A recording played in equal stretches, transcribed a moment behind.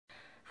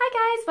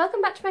Hi guys,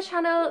 welcome back to my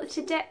channel.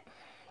 Today,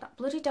 that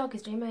bloody dog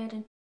is doing my head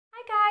in.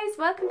 Hi guys,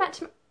 welcome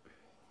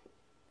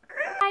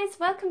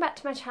back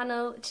to my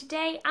channel.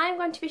 Today I'm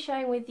going to be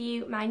sharing with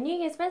you my New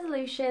Year's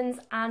resolutions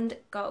and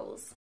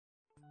goals.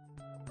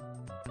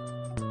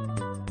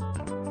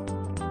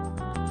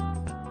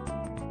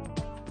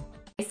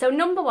 So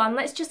number one,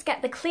 let's just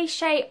get the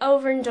cliche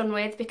over and done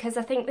with, because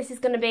I think this is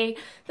going to be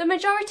the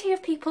majority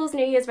of people's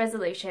New Year's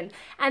resolution,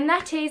 and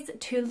that is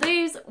to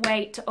lose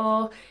weight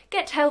or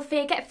get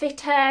healthy, get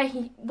fitter,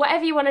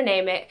 whatever you want to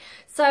name it.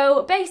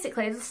 So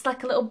basically, this is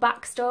like a little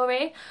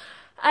backstory.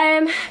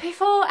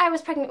 Before I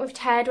was pregnant with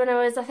Ted, when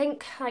I was, I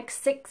think, like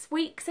 6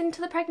 weeks into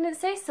the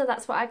pregnancy, so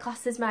that's what I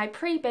class as my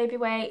pre-baby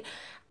weight,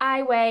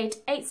 I weighed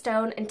 8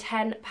 stone and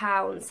 10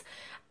 pounds.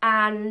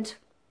 And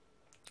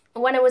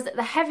when I was at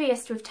the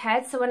heaviest with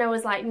Ted, so when I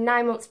was like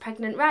 9 months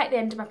pregnant, right at the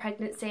end of my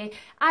pregnancy,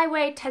 I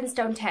weighed 10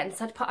 stone 10,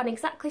 so I'd put on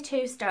exactly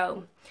 2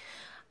 stone.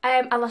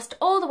 I lost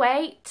all the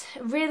weight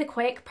really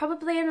quick,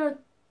 probably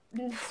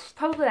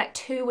like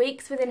 2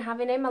 weeks within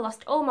having him. I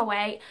lost all my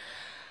weight.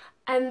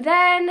 And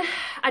then,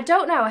 I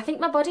don't know, I think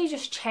my body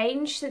just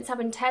changed since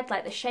having Ted,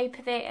 like the shape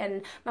of it,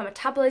 and my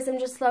metabolism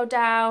just slowed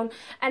down,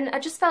 and I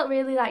just felt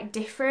really like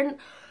different.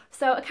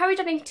 So I carried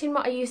on eating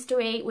what I used to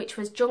eat, which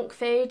was junk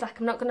food.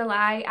 Like, I'm not going to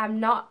lie, I'm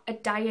not a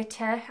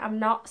dieter. I'm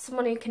not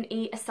someone who can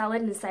eat a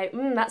salad and say,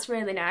 that's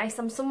really nice.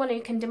 I'm someone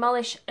who can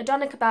demolish a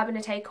doner kebab in a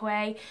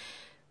takeaway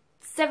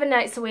 7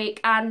 nights a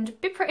week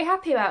and be pretty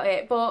happy about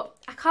it. But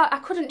I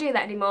couldn't do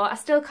that anymore. I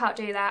still can't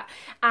do that,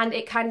 and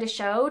it kind of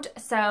showed.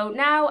 So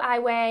now I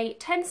weigh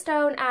 10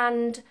 stone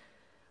and,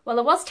 well,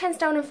 I was 10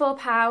 stone and 4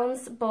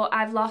 pounds, but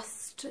I've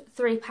lost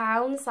 3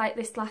 pounds like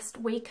this last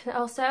week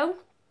or so.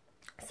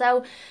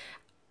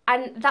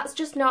 And that's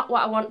just not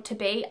what I want to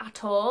be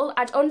at all.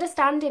 I'd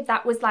understand if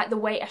that was like the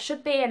weight I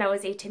should be and I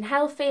was eating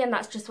healthy and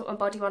that's just what my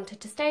body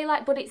wanted to stay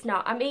like, but it's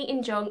not. I'm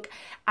eating junk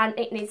and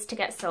it needs to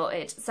get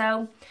sorted.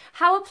 So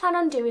how I plan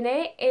on doing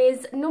it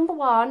is, number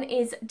one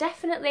is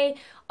definitely,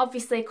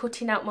 obviously,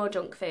 cutting out more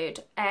junk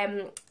food.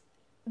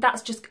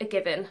 That's just a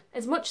given.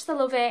 As much as I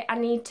love it, I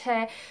need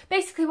to,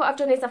 basically what I've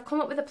done is I've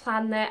come up with a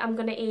plan that I'm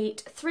going to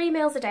eat 3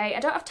 meals a day. I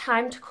don't have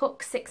time to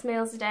cook 6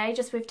 meals a day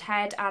just with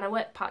Ted, and I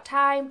work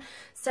part-time,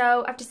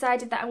 so I've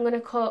decided that I'm going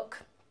to cook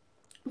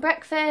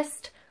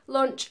breakfast,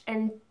 lunch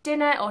and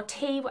dinner, or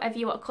tea, whatever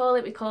you want to call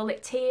it. We call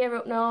it tea here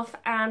up north,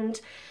 and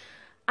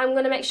I'm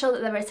going to make sure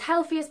that they're as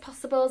healthy as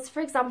possible. So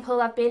for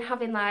example, I've been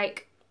having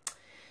like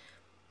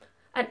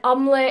an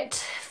omelette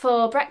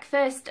for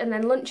breakfast, and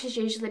then lunch has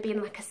usually been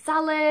like a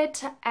salad,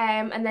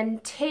 and then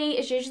tea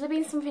has usually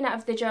been something out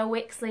of the Joe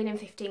Wicks Lean in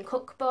 15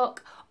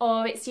 cookbook,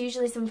 or it's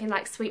usually something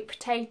like sweet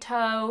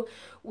potato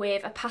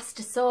with a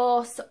pasta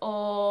sauce,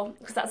 or,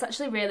 because that's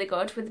actually really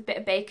good, with a bit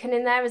of bacon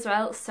in there as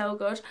well, it's so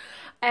good,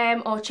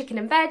 or chicken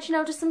and veg, you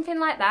know, just something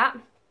like that.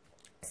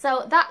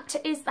 So that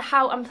is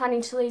how I'm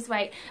planning to lose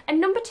weight.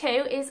 And number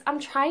two is I'm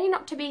trying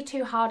not to be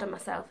too hard on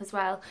myself as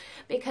well,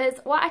 because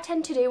what I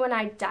tend to do when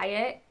I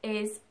diet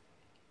is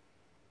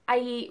I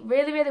eat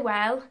really, really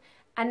well,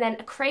 and then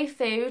I crave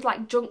food,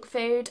 like junk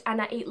food,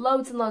 and I eat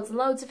loads and loads and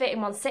loads of it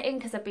in one sitting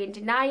because I've been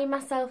denying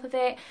myself of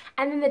it,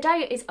 and then the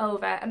diet is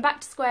over and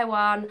back to square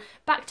one,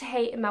 back to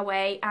hating my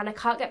weight, and I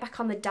can't get back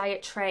on the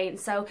diet train.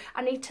 So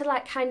I need to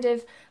like kind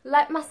of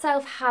let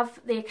myself have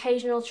the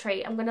occasional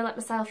treat. I'm going to let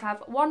myself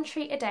have 1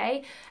 treat a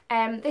day.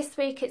 This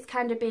week it's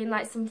kind of been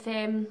like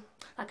something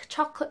like a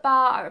chocolate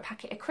bar or a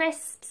packet of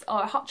crisps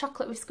or a hot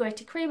chocolate with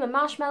squirty cream and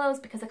marshmallows,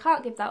 because I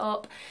can't give that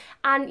up.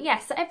 And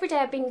yes, so every day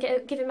I've been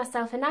giving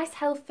myself a nice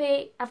I've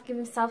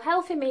given myself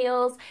healthy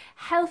meals,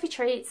 healthy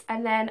treats,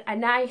 and then a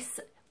nice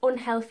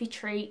unhealthy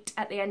treat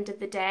at the end of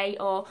the day,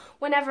 or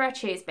whenever I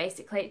choose,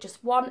 basically,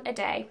 just 1 a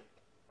day.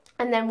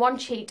 And then 1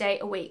 cheat day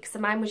a week. So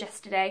mine was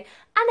yesterday,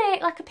 and I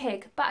ate like a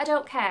pig, but I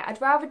don't care.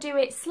 I'd rather do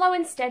it slow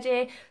and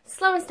steady.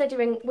 Slow and steady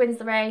wins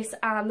the race,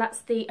 and that's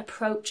the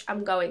approach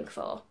I'm going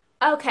for.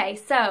 Okay,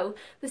 so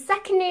the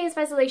second New Year's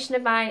resolution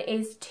of mine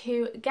is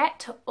to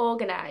get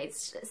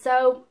organised.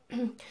 So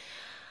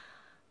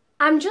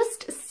I'm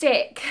just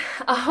sick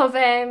of,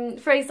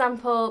 for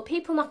example,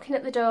 people knocking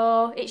at the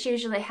door. It's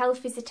usually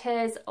health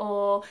visitors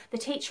or the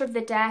teacher of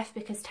the deaf,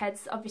 because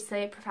Ted's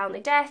obviously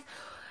profoundly deaf.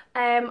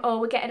 Or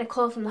we're getting a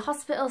call from the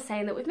hospital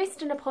saying that we've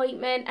missed an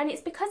appointment, and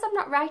it's because I'm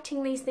not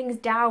writing these things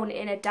down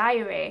in a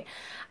diary.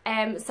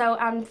 So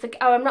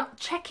I'm not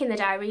checking the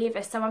diary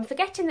either, so I'm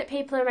forgetting that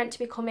people are meant to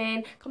be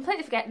coming,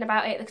 completely forgetting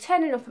about it. They're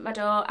turning up at my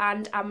door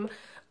and I'm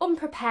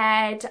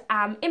unprepared,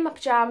 I'm in my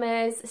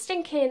pyjamas,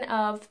 stinking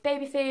of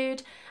baby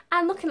food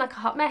and looking like a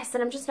hot mess,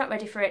 and I'm just not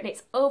ready for it, and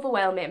it's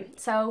overwhelming.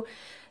 So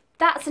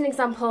that's an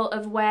example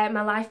of where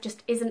my life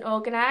just isn't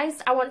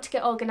organised. I want to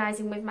get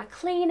organising with my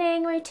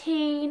cleaning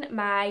routine,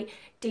 my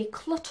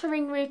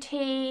decluttering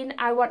routine.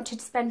 I want to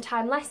spend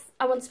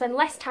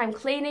less time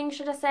cleaning,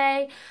 should I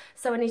say.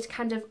 So I need to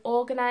kind of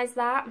organise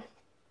that.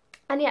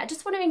 And yeah, I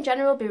just want to in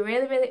general be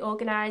really, really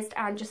organised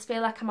and just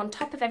feel like I'm on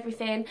top of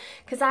everything,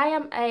 because I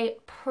am a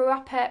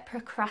proper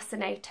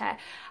procrastinator.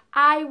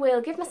 I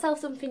will give myself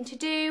something to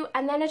do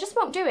and then I just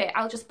won't do it.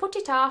 I'll just put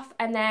it off,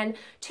 and then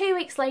 2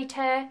 weeks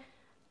later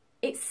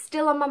it's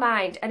still on my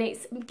mind and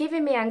it's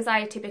giving me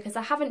anxiety because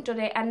I haven't done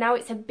it, and now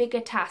it's a bigger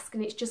task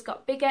and it's just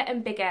got bigger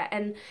and bigger.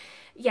 And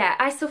yeah,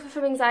 I suffer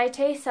from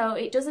anxiety, so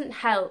it doesn't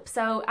help.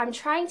 So I'm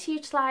trying to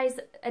utilise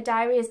a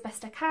diary as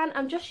best I can.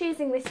 I'm just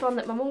using this one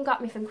that my mum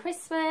got me from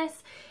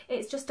Christmas.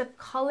 It's just a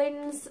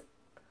Collins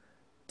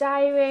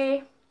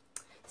diary.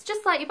 It's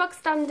just like your bog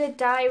standard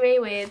diary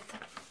with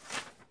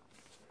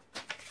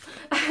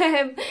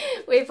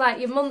with like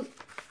your month,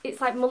 it's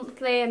like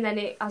monthly, and then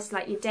it has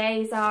like your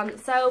days on.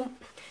 So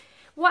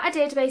what I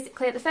did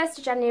basically at the 1st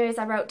of January is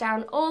I wrote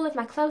down all of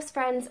my close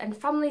friends and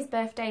family's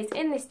birthdays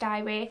in this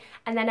diary,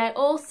 and then I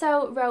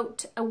also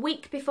wrote a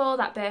week before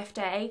that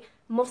birthday,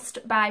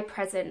 must buy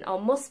present or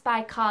must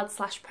buy card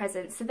 /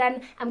 present. So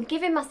then I'm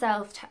giving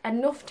myself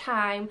enough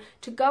time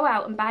to go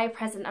out and buy a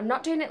present. I'm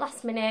not doing it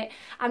last minute.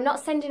 I'm not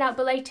sending out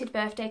belated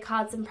birthday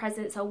cards and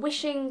presents or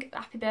wishing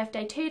happy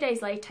birthday 2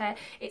 days later.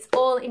 It's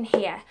all in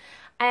here.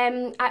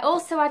 I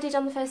also added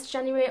on the 1st of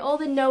January all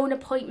the known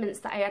appointments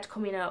that I had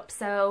coming up.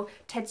 So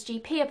Ted's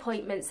GP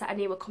appointments that I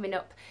knew were coming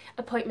up,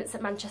 appointments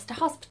at Manchester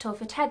Hospital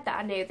for Ted that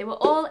I knew, they were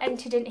all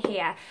entered in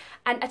here.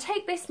 And I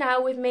take this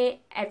now with me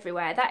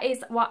everywhere. That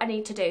is what I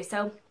need to do.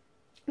 So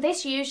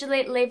this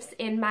usually lives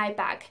in my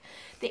bag.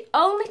 The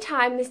only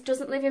time this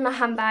doesn't live in my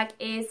handbag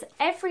is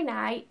every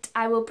night.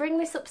 I will bring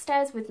this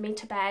upstairs with me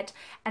to bed,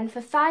 and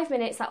for 5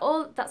 minutes,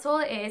 that's all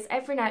it is.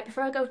 Every night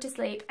before I go to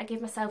sleep, I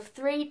give myself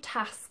 3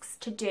 tasks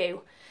to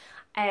do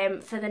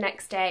for the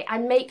next day. I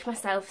make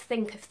myself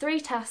think of 3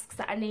 tasks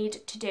that I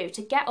need to do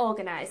to get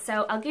organised.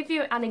 So I'll give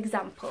you an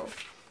example.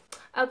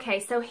 Okay,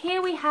 so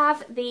here we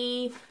have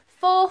the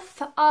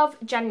 4th of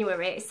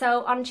January.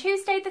 So on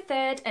Tuesday the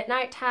 3rd at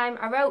night time,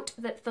 I wrote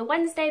that for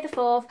Wednesday the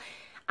 4th,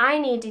 I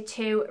needed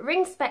to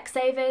ring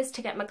Specsavers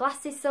to get my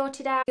glasses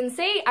sorted out. You can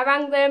see I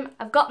rang them,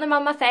 I've got them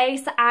on my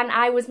face, and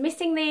I was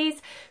missing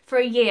these for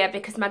a year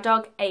because my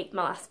dog ate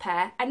my last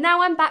pair, and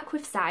now I'm back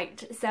with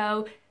sight.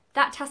 So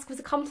that task was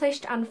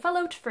accomplished and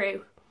followed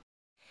through.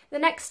 The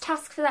next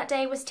task for that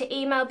day was to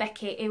email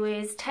Becky, who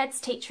is Ted's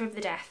teacher of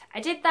the deaf.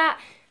 I did that.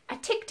 I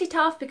ticked it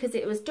off because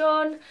it was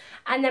done,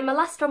 and then my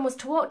last one was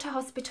to walk to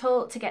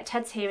hospital to get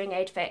Ted's hearing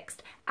aid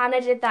fixed, and I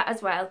did that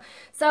as well.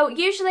 So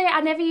usually I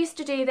never used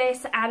to do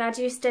this, and I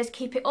used to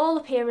keep it all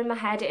up here in my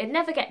head. It'd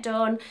never get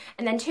done,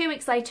 and then 2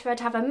 weeks later I'd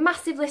have a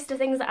massive list of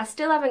things that I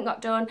still haven't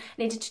got done.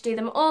 I needed to do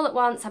them all at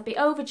once. I'd be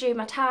overdue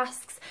my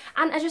tasks,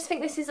 and I just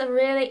think this is a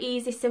really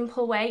easy,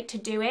 simple way to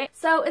do it.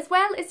 So as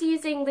well as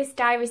using this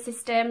diary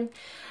system,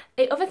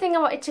 the other thing I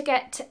wanted to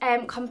get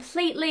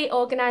completely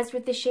organised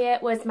with this year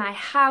was my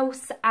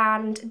house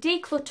and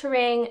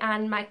decluttering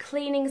and my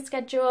cleaning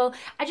schedule.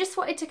 I just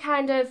wanted to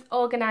kind of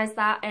organise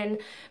that and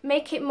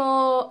make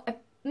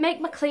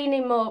my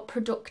cleaning more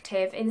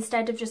productive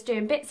instead of just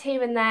doing bits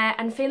here and there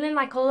and feeling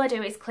like all I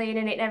do is clean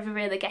and it never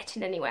really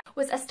getting anywhere.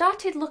 I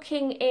started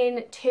looking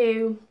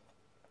into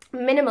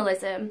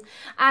minimalism.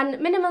 And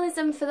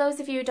minimalism, for those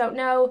of you who don't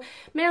know,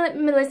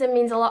 minimalism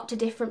means a lot to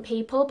different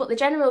people, but the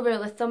general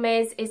rule of thumb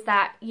is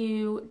that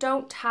you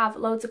don't have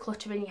loads of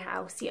clutter in your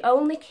house. You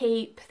only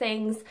keep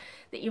things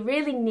that you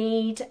really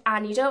need,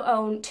 and you don't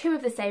own 2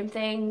 of the same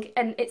thing,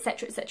 and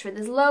etc, etc.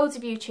 There's loads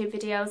of YouTube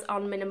videos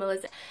on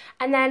minimalism.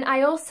 And then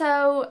I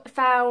also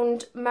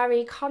found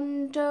Marie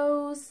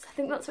Kondo's, I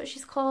think that's what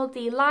she's called,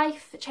 The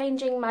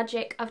Life-Changing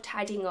Magic of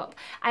Tidying Up.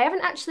 I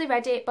haven't actually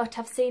read it, but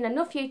I've seen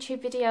enough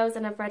YouTube videos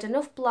and I've read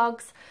enough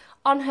blogs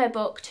on her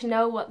book to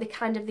know what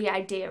the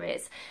idea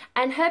is.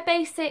 And her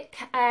basic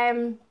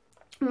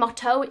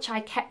motto, which I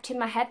kept in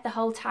my head the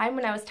whole time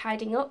when I was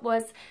tidying up,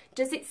 was,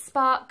 does it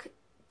spark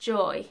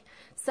joy?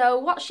 So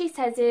what she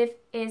says is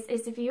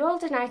if you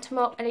hold an item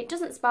up and it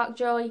doesn't spark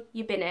joy,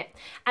 you bin it.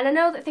 And I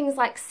know that things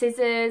like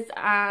scissors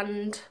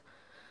and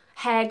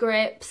hair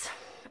grips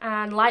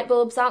and light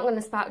bulbs aren't going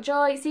to spark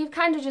joy, so you've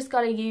kind of just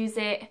got to use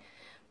it.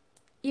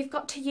 You've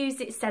got to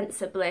use it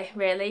sensibly,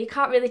 really. You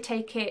can't really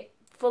take it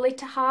fully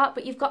to heart,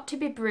 but you've got to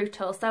be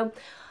brutal. So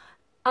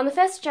on the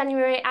 1st of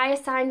January, I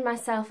assigned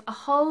myself a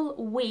whole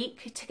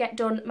week to get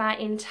done my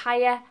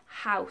entire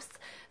house.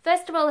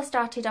 First of all, I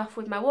started off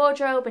with my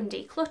wardrobe and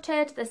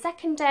decluttered. The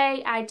second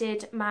day, I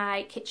did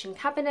my kitchen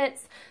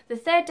cabinets. The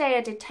third day,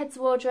 I did Ted's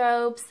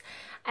wardrobes,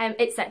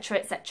 etc,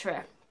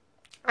 etc.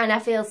 And I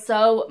feel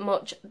so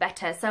much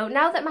better. So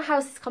now that my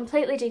house is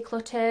completely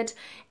decluttered,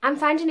 I'm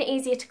finding it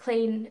easier to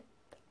clean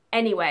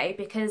anyway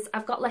because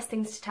I've got less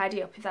things to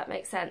tidy up, if that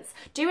makes sense.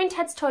 Doing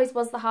Ted's toys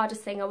was the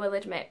hardest thing, I will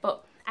admit,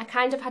 but I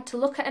kind of had to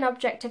look at an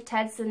object of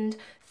Ted's and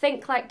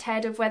think like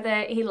Ted of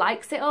whether he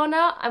likes it or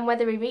not and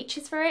whether he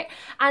reaches for it.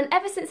 And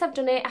ever since I've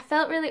done it, I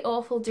felt really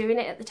awful doing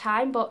it at the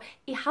time, but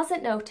he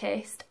hasn't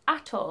noticed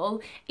at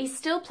all. He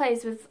still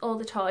plays with all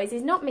the toys,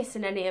 he's not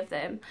missing any of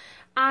them,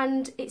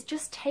 and it's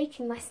just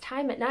taking less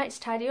time at night to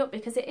tidy up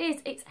because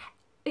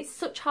it's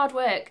such hard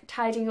work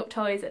tidying up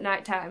toys at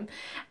night time.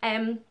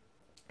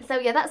 So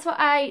yeah, that's what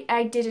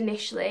I did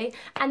initially,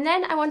 and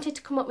then I wanted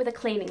to come up with a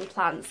cleaning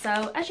plan.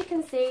 So as you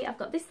can see, I've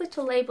got this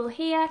little label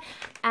here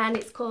and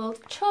it's called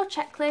Chore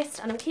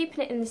Checklist, and I'm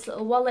keeping it in this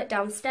little wallet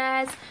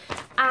downstairs,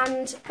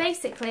 and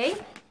basically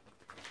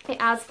it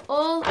has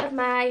all of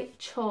my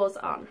chores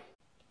on.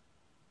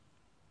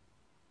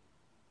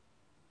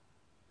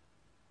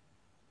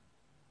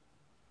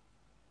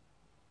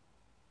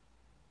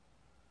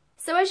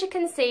 So as you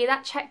can see,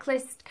 that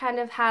checklist kind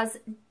of has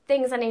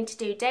things I need to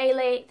do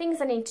daily,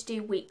 things I need to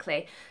do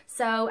weekly.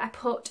 So I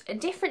put a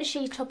different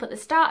sheet up at the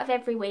start of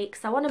every week.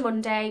 So on a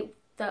Monday,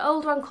 the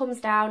old one comes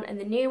down and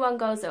the new one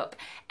goes up.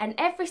 And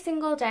every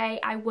single day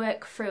I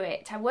work through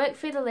it. I work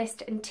through the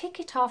list and tick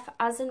it off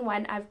as and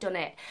when I've done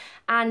it.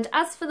 And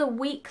as for the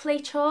weekly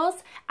chores,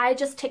 I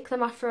just tick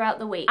them off throughout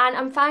the week. And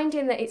I'm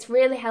finding that it's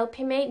really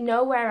helping me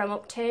know where I'm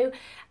up to.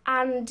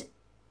 And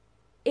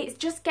it's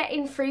just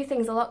getting through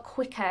things a lot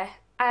quicker.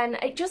 And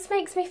it just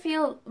makes me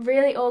feel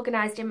really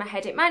organised in my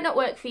head. It might not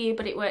work for you,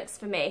 but it works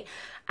for me.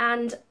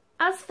 And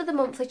as for the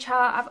monthly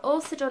chart, I've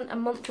also done a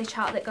monthly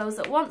chart that goes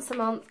up once a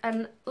month,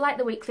 and like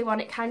the weekly one,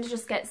 it kind of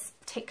just gets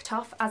ticked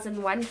off as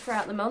and when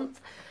throughout the month.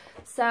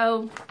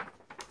 So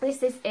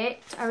this is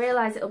it. I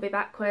realise it'll be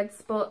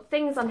backwards, but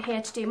things on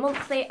here to do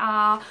monthly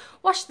are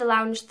wash the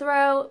lounge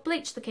throw,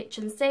 bleach the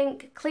kitchen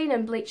sink, clean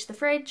and bleach the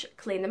fridge,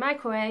 clean the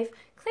microwave,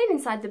 clean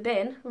inside the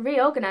bin,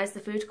 reorganise the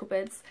food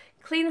cupboards,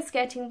 clean the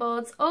skirting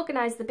boards,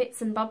 organise the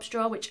bits and bobs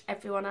drawer, which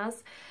everyone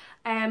has,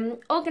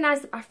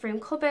 organise the bathroom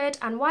cupboard,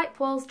 and wipe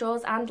walls,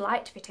 doors and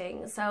light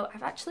fittings. So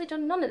I've actually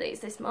done none of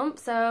these this month,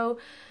 so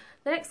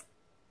the next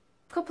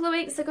couple of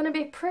weeks are going to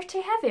be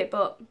pretty heavy,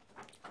 but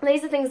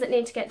these are things that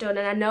need to get done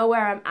and I know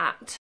where I'm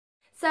at.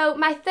 So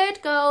my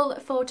third goal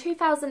for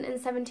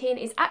 2017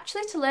 is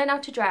actually to learn how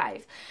to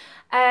drive.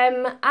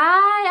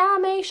 I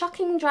am a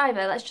shocking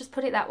driver, let's just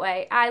put it that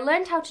way. I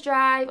learned how to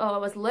drive, or I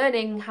was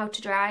learning how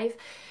to drive,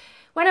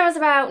 when I was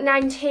about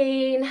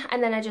 19,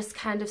 and then I just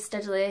kind of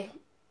steadily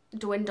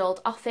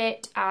dwindled off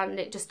it and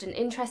it just didn't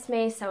interest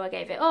me, so I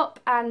gave it up.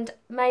 And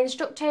my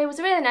instructor was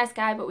a really nice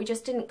guy, but we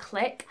just didn't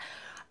click.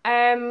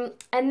 And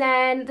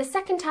then the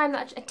second time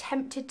that I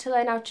attempted to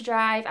learn how to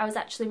drive, I was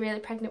actually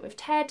really pregnant with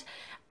Ted,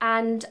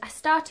 and I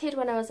started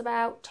when I was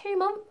about 2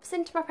 months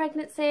into my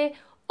pregnancy,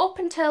 up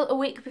until a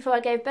week before I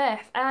gave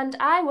birth, and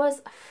I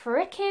was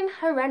freaking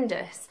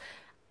horrendous.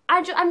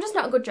 I'm just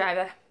not a good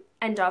driver,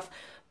 end of.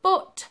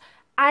 But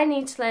I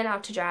need to learn how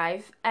to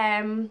drive.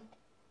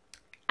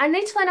 I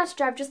need to learn how to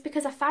drive just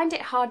because I find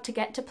it hard to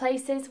get to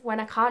places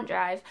when I can't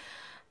drive.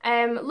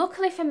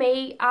 Luckily for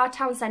me, our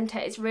town centre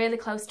is really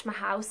close to my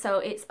house, so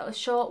it's a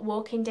short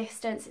walking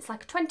distance. It's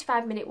like a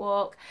 25-minute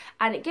walk,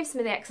 and it gives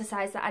me the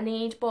exercise that I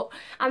need. But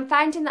I'm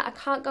finding that I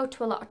can't go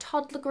to a lot of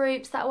toddler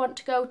groups that I want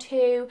to go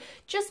to,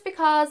 just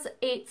because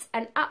it's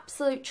an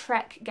absolute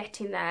trek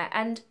getting there,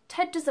 and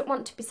Ted doesn't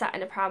want to be sat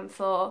in a pram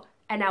for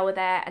an hour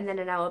there and then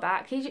an hour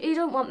back. He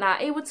don't want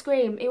that. He would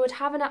scream. He would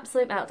have an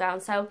absolute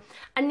meltdown. So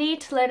I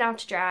need to learn how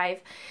to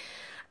drive.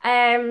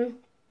 And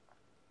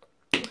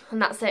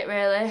that's it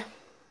really.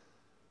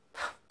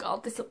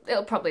 God,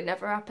 it'll probably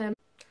never happen.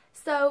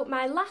 So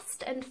my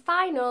last and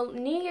final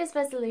New Year's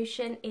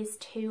resolution is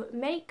to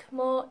make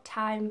more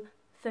time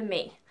for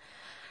me.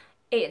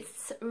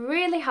 It's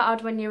really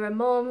hard when you're a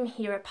mum,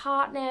 you're a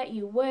partner,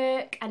 you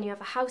work and you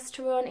have a house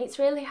to run. It's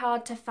really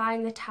hard to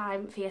find the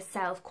time for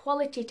yourself,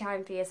 quality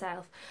time for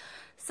yourself.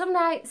 Some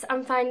nights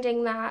I'm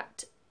finding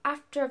that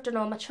after I've done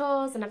all my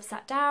chores and I've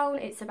sat down,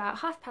 it's about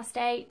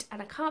 8:30 and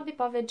I can't be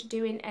bothered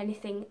doing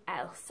anything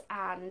else,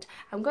 and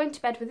I'm going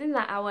to bed within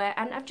that hour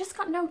and I've just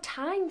got no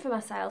time for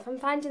myself. I'm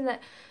finding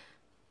that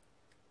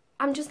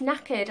I'm just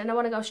knackered and I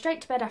want to go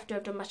straight to bed after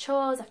I've done my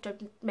chores, after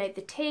I've made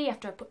the tea,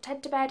 after I've put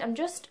Ted to bed. I'm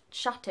just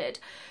shattered.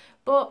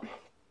 But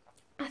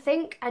I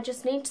think I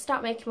just need to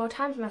start making more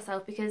time for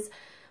myself, because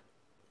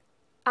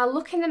I'll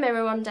look in the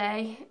mirror one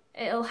day,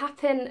 it'll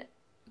happen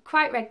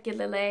quite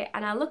regularly,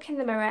 and I'll look in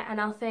the mirror and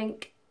I'll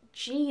think,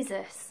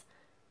 Jesus,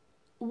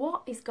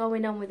 what is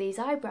going on with these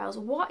eyebrows?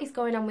 What is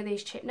going on with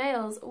these chipped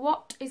nails?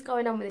 What is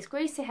going on with this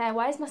greasy hair?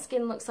 Why does my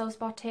skin look so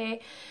spotty?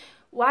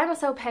 Why am I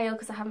so pale?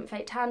 Because I haven't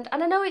fake tanned.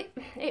 And I know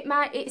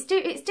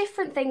it's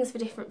different things for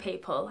different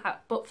people,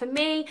 but for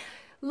me,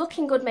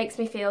 looking good makes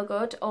me feel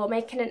good, or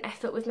making an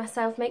effort with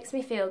myself makes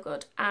me feel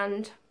good.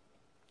 And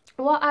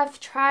what I've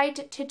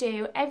tried to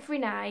do every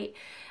night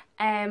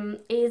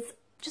is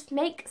just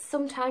make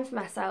some time for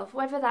myself,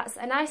 whether that's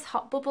a nice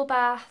hot bubble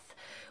bath,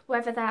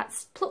 whether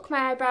that's pluck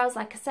my eyebrows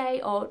like I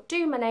say, or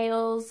do my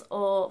nails,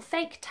 or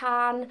fake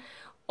tan,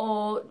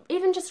 or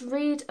even just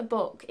read a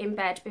book in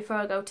bed before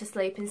I go to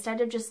sleep instead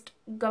of just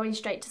going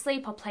straight to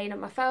sleep or playing on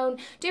my phone,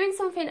 doing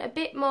something a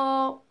bit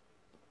more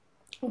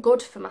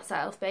good for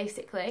myself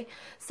basically.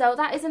 So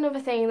that is another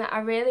thing that I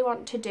really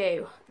want to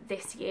do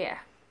this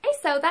year. Okay,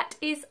 so that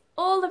is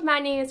all of my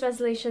New Year's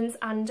resolutions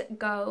and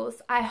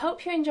goals. I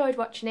hope you enjoyed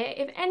watching it.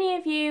 If any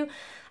of you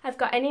I've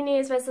got any New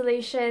Year's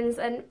resolutions,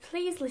 and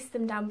please list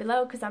them down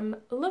below because I'm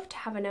love to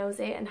have a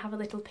nosy and have a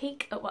little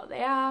peek at what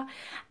they are.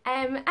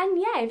 And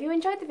yeah, if you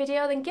enjoyed the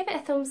video then give it a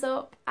thumbs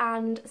up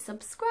and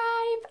subscribe,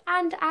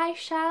 and I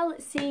shall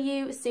see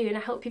you soon. I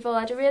hope you've all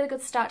had a really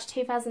good start to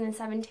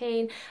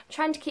 2017. I'm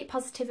trying to keep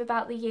positive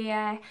about the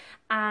year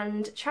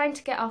and trying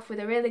to get off with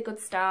a really good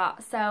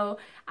start, so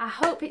I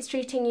hope it's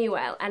treating you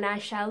well, and I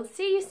shall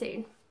see you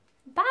soon.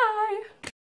 Bye!